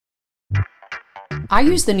I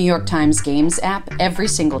use the New York Times Games app every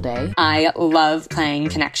single day. I love playing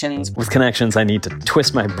Connections. With Connections, I need to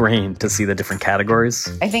twist my brain to see the different categories.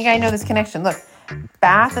 I think I know this connection. Look,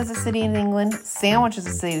 Bath is a city in England, Sandwich is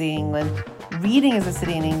a city in England, Reading is a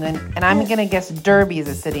city in England, and I'm going to guess Derby is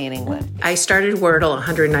a city in England. I started Wordle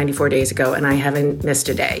 194 days ago, and I haven't missed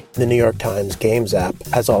a day. The New York Times Games app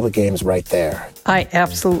has all the games right there. I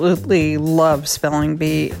absolutely love Spelling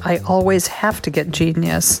Bee. I always have to get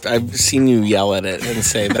Genius. I've seen you yell at it and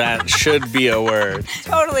say, that should be a word.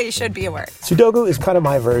 Totally should be a word. Sudoku is kind of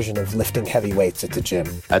my version of lifting heavy weights at the gym.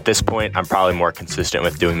 At this point, I'm probably more consistent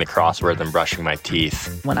with doing the crossword than brushing my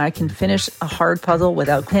teeth. When I can finish a hard puzzle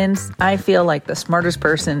without pins, I feel like the smartest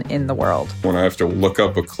person in the world. When I have to look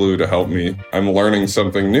up a clue to help me, I'm learning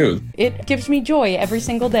something new. It gives me joy every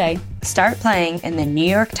single day. Start playing in the New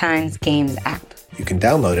York Times Games app. You can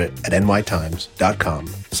download it at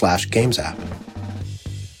nytimes.com/gamesapp.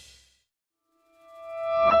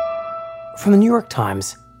 From the New York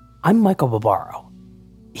Times, I'm Michael Barbaro.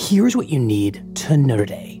 Here's what you need to know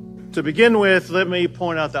today. To begin with, let me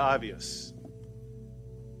point out the obvious.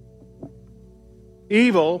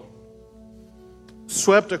 Evil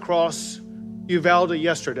swept across Uvalde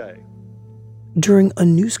yesterday. During a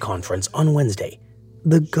news conference on Wednesday,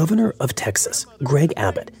 the governor of Texas, Greg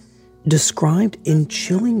Abbott, described in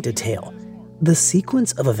chilling detail the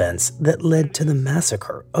sequence of events that led to the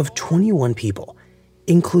massacre of 21 people,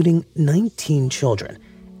 including 19 children,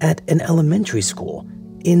 at an elementary school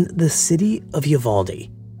in the city of Uvalde.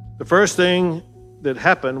 The first thing that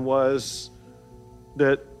happened was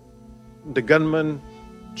that the gunman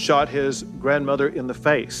shot his grandmother in the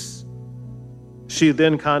face. She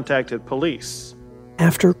then contacted police.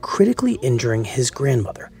 After critically injuring his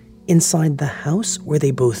grandmother inside the house where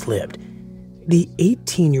they both lived, the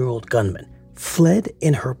 18-year-old gunman fled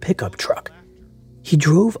in her pickup truck. He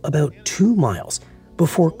drove about 2 miles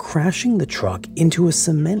before crashing the truck into a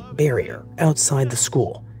cement barrier outside the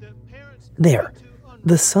school. There,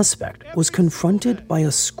 the suspect was confronted by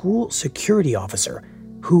a school security officer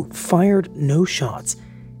who fired no shots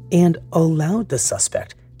and allowed the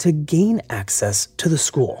suspect to gain access to the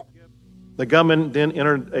school. The gunman then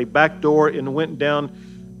entered a back door and went down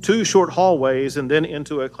 2 short hallways and then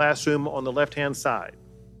into a classroom on the left-hand side.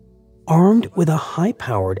 Armed with a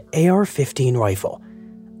high-powered AR-15 rifle,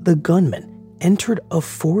 the gunman entered a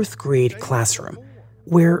 4th grade classroom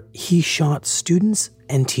where he shot students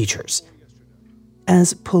and teachers.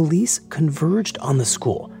 As police converged on the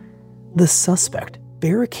school, the suspect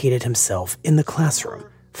barricaded himself in the classroom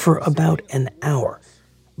for about an hour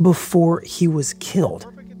before he was killed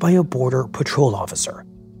by a Border Patrol officer.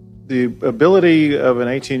 The ability of an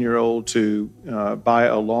 18-year-old to buy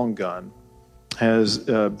a long gun has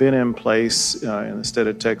been in place in the state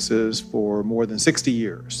of Texas for more than 60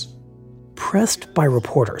 years. Pressed by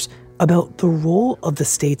reporters about the role of the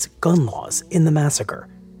state's gun laws in the massacre,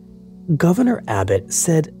 Governor Abbott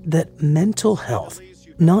said that mental health,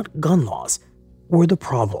 not gun laws, were the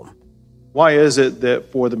problem. Why is it that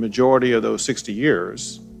for the majority of those 60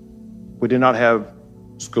 years, we did not have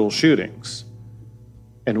school shootings?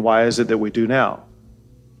 And why is it that we do now?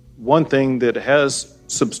 One thing that has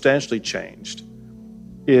substantially changed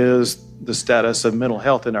is the status of mental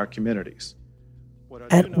health in our communities.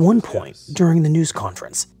 At one point during the news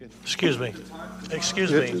conference, Excuse me.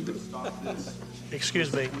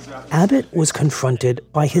 Abbott was confronted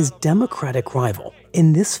by his Democratic rival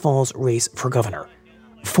in this fall's race for governor,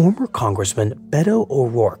 former Congressman Beto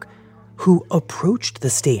O'Rourke, who approached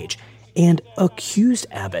the stage and accused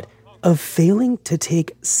Abbott of failing to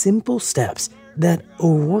take simple steps that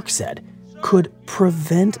O'Rourke said could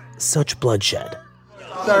prevent such bloodshed.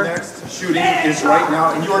 The next shooting is right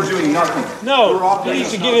now, and you are doing nothing. No, he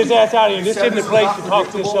needs to get his ass out of here. This isn't the place to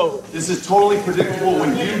talk this over. This is totally predictable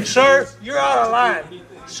when you... Sir, you're out of line.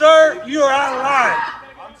 Sir, you are out of line.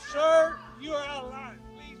 Sir, you are out of line.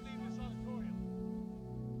 Please leave this auditorium.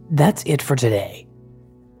 That's it for today.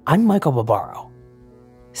 I'm Michael Barbaro.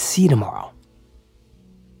 See you tomorrow.